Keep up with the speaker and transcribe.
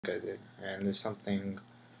I did, and there's something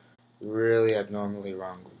really abnormally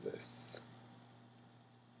wrong with this.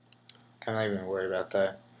 I'm not even worried about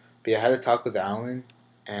that. But yeah, I had to talk with Alan,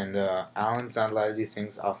 and Alan's not allowed to do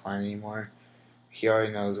things offline anymore. He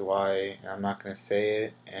already knows why, and I'm not gonna say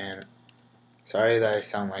it. And sorry that I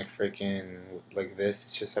sound like freaking like this.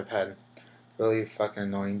 It's just I've had a really fucking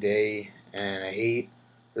annoying day, and I hate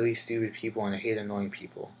really stupid people, and I hate annoying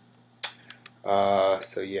people.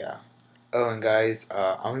 So yeah. Oh, and guys,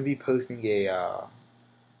 I'm gonna be posting a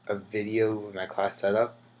video of my class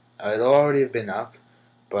setup. It'll already have been up,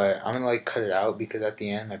 but I'm gonna like cut it out because at the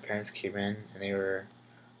end my parents came in and they were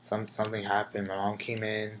something happened. My mom came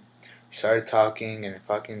in, started talking, and it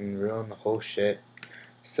fucking ruined the whole shit.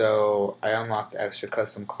 So I unlocked the extra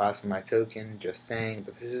custom class on my token. Just saying,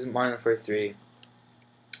 but this is Mario for 3,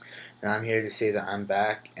 and I'm here to say that I'm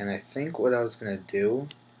back. And I think what I was gonna do,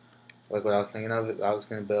 like what I was thinking of, I was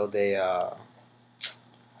gonna build a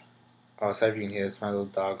oh, sorry if you can hear this, my little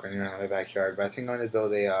dog running around my backyard. But I think I'm gonna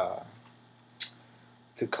build a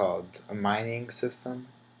what's it called? A mining system.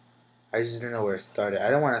 I just didn't know where to start it. I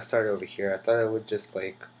don't want to start it over here. I thought I would just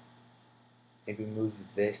like maybe move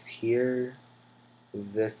this here,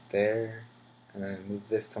 move this there, and then move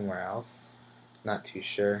this somewhere else. Not too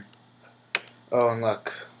sure. Oh, and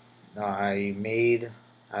look, I made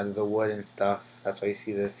out of the wood and stuff. That's why you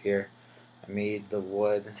see this here. I made the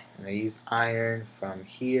wood and I used iron from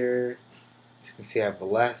here. As you can see, I have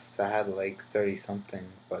less. I had like 30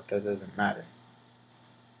 something, but that doesn't matter.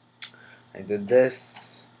 I did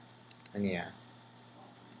this, and yeah.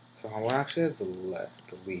 So what actually has the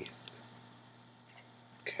least?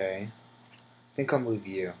 Okay. I think I'll move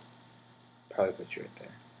you. Probably put you right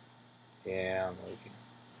there. Yeah, I'll move you.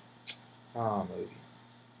 I'll move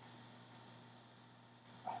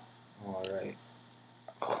you. Alright.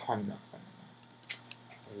 Oh, no.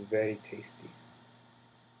 Very tasty.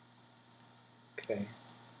 Okay.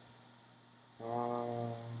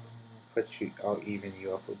 I'll even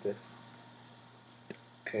you up with this.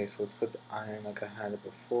 Okay, so let's put the iron like I had it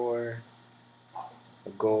before.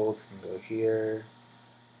 The gold can go here.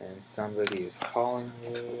 And somebody is calling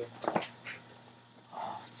me.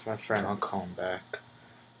 Oh, it's my friend. I'll call him back.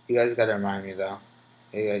 You guys gotta remind me though.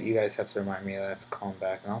 You guys have to remind me that I have to call him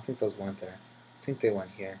back. And I don't think those went there. I think they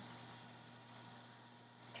went here.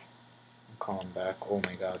 I'll call him back. Oh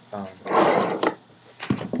my god, phone.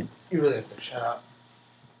 You really have to shut up.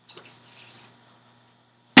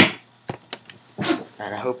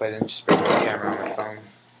 And I hope I didn't just break my camera on my phone.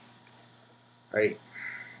 Right.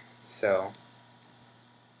 So.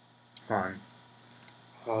 Hold on.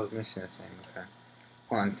 Oh, I was missing a thing. Okay.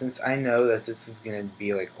 Hold on. Since I know that this is going to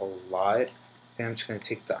be like a lot, I think I'm just going to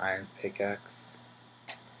take the iron pickaxe.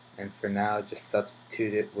 And for now, just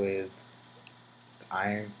substitute it with the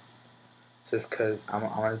iron. Just because I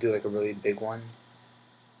want to do like a really big one.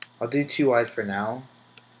 I'll do 2 wide for now.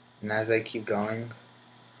 And as I keep going.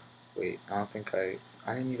 Wait, I don't think I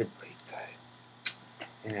didn't need to break that.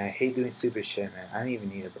 And I hate doing stupid shit, man. I didn't even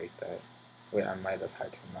need to break that. Wait, I might have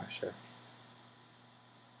had to, I'm not sure.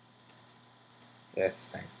 Yes,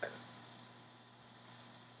 think.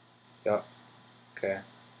 Yup. Okay.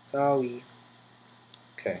 Sorry.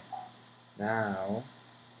 Okay. Now.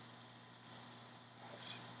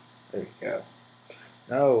 There we go.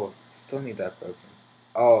 No, still need that broken.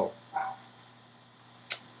 Oh.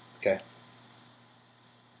 Okay.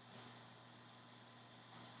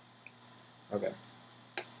 Okay.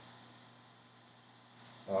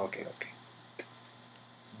 Okay, okay.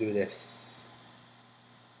 Do this.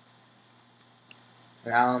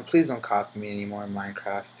 And Alan, please don't copy me anymore in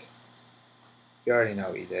Minecraft. You already know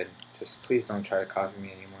what you did. Just please don't try to copy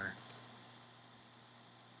me anymore.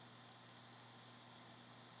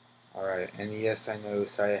 Alright, and yes, I know,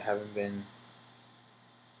 sorry I haven't been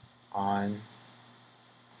on.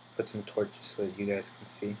 Put some torches so that you guys can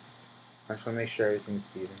see. I just want to make sure everything's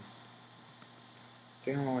even. I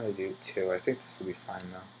think I want to do it too. I think this will be fine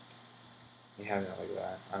though. You have it like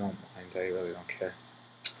that. I don't mind. I really don't care.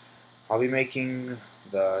 I'll be making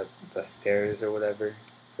the stairs or whatever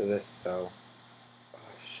for this, so. Oh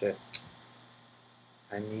shit.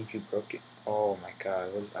 I need you broken. Oh my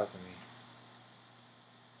god, what is up with me?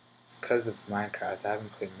 It's because of Minecraft. I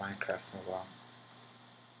haven't played Minecraft in a while.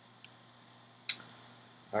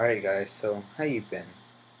 Alright guys, so how you been?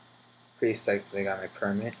 Pretty psyched that I got my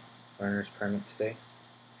permit, learner's permit today.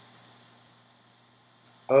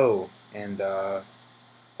 Oh, and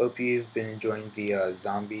hope you've been enjoying the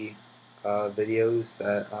zombie videos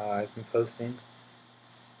that I've been posting.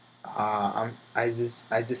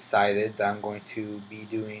 I decided that I'm going to be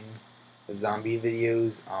doing the zombie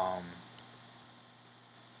videos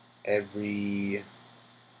every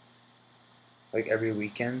like every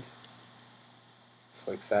weekend.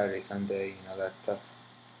 So like Saturday, Sunday, that stuff.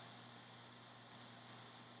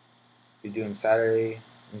 We do them Saturday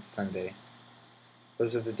and Sunday.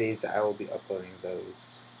 Those are the days that I will be uploading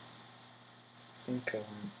those. I think I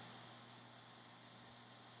want.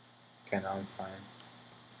 Okay, now I'm fine.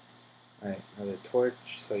 Alright, another torch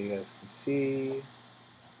so you guys can see.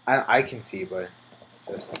 I can see, but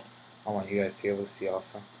just I want you guys to be able to see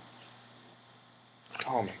also.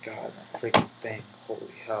 Oh my god, that freaking thing. Holy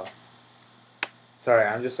hell. Sorry,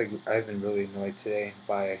 I'm just like, I've been really annoyed today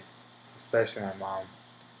by, especially my mom.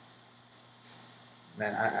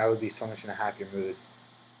 Man, I would be so much in a happier mood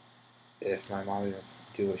if my mom didn't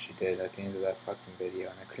do what she did at the end of that fucking video,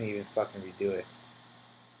 and I couldn't even fucking redo it.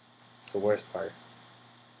 It's the worst part.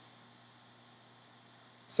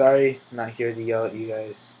 Sorry, I'm not here to yell at you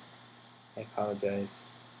guys. I apologize.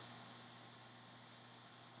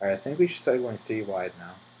 Alright, I think we should start going 3 wide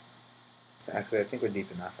now. Actually, I think we're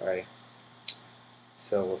deep enough. Alright.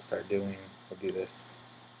 So we'll do this.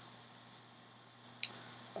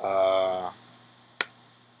 Oh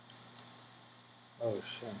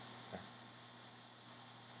shit. Okay.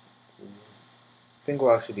 I think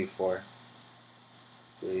we'll actually do 4.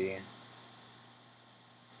 3.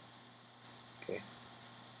 Okay.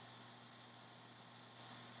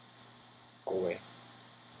 Go away.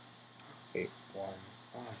 Wait, 1.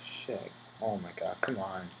 Oh shit. Oh my god, come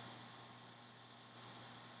on.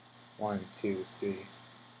 1, 2, 3.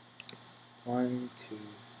 1, 2,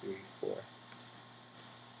 3, 4.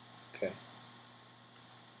 Okay.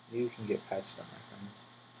 You can get patched up, my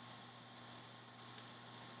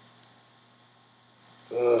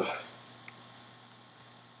friend. Ugh.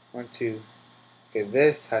 1, 2. Okay,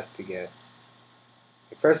 this has to get.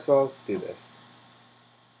 Okay, first of all, let's do this.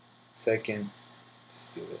 Second, let's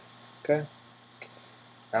do this. Okay?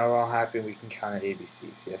 Now we're all happy we can count our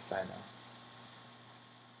ABCs. Yes, I know.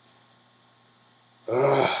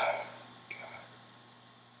 Ugh.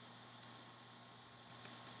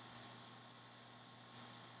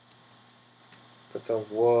 But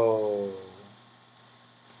whoa.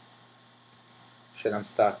 Shit, I'm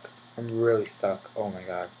stuck. I'm really stuck. Oh my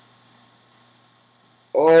god.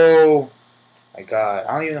 Oh my god.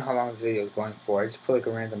 I don't even know how long this video is going for. I just put like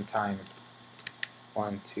a random time.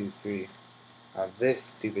 1, 2, 3. Now this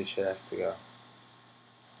stupid shit has to go.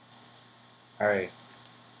 Alright.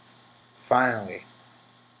 Finally.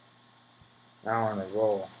 Now we're on a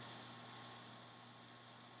roll.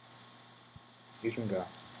 You can go.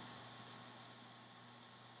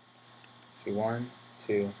 See, 1,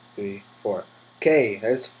 2, 3, 4. Okay,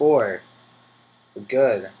 that's 4. We're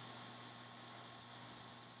good.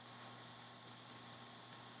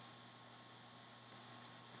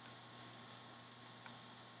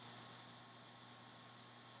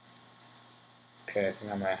 Okay, I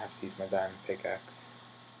think I might have to use my diamond pickaxe.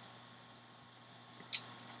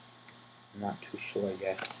 I'm not too sure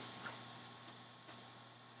yet.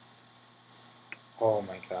 Oh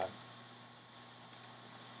my god.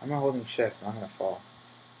 I'm not holding shift, I'm gonna fall.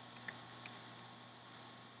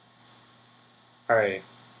 Alright.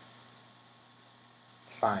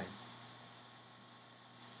 It's fine.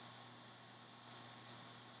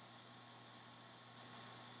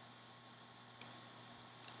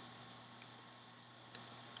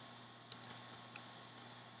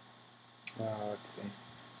 Let's see.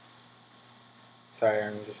 Sorry,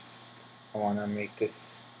 I wanna make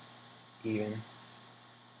this even.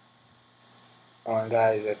 Oh, and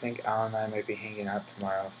guys, I think Alan and I might be hanging out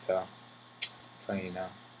tomorrow, so just letting you know.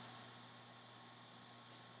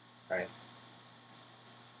 Alright.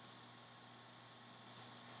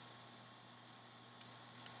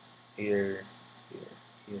 Here.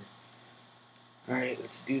 Alright,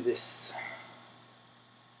 let's do this.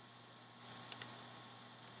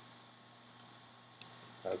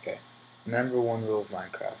 Okay. Number 1 rule of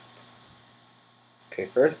Minecraft. Okay,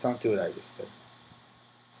 first, don't do what I just did.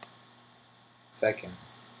 Second.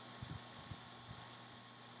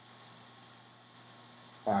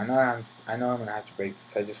 Well, I know I'm gonna have to break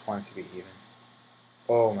this. I just want it to be even.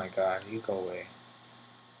 Oh my god, you go away.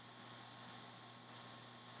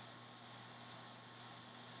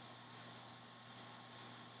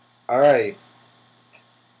 Alright.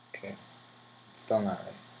 Okay. It's still not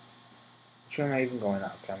right. Which way am I even going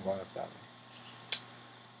up? Okay, I'm going up that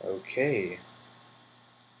way. Okay.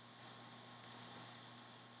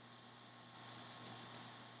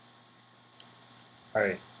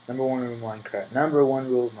 Alright. Number 1 rule of Minecraft. Number 1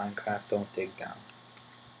 rule of Minecraft, don't dig down.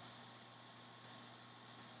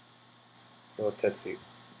 Little tip for you.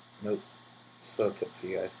 Nope. Just a little tip for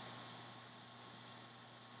you guys.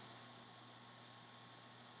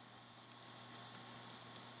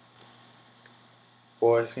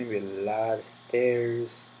 Boy, it's gonna be a lot of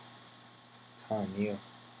stairs. I'm telling you.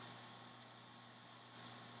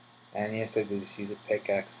 And yes, I did just use a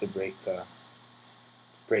pickaxe to break dirt.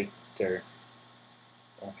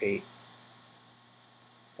 Don't hate.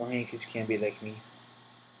 Don't hate because you can't be like me.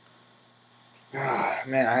 Ah,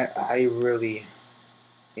 man, I really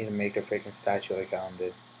need to make a freaking statue like Alan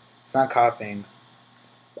did. It's not copying.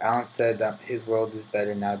 Alan said that his world is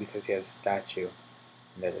better now because he has a statue.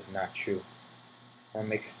 And that is not true. I'm gonna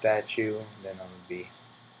make a statue, then I'm gonna be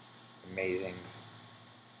amazing.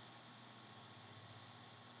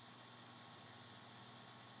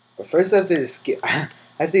 But first I have to get a skin. I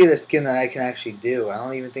have to get a skin that I can actually do. I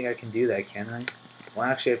don't even think I can do that, can I? Well,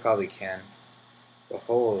 actually, I probably can. But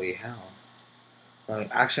holy hell! Well,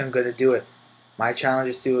 actually, I'm gonna do it. My challenge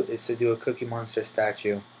is to do a Cookie Monster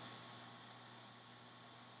statue.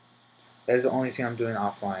 That is the only thing I'm doing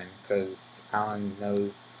offline because Alan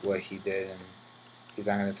knows what he did and he's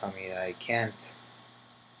not gonna tell me that I can't.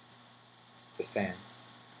 Just saying.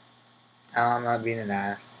 Alan, I'm not being an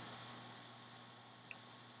ass.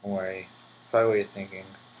 Don't worry. It's probably what you're thinking.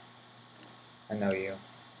 I know you.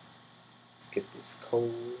 Let's get this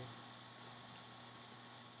coal.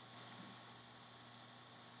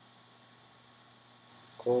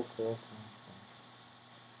 Cool.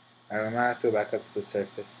 Alright, we might have to go back up to the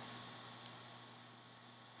surface.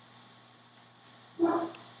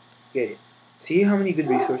 Get it. See how many good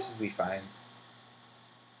resources we find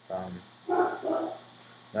from.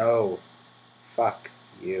 No. Fuck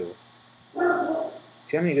you.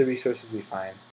 See how many good resources we find.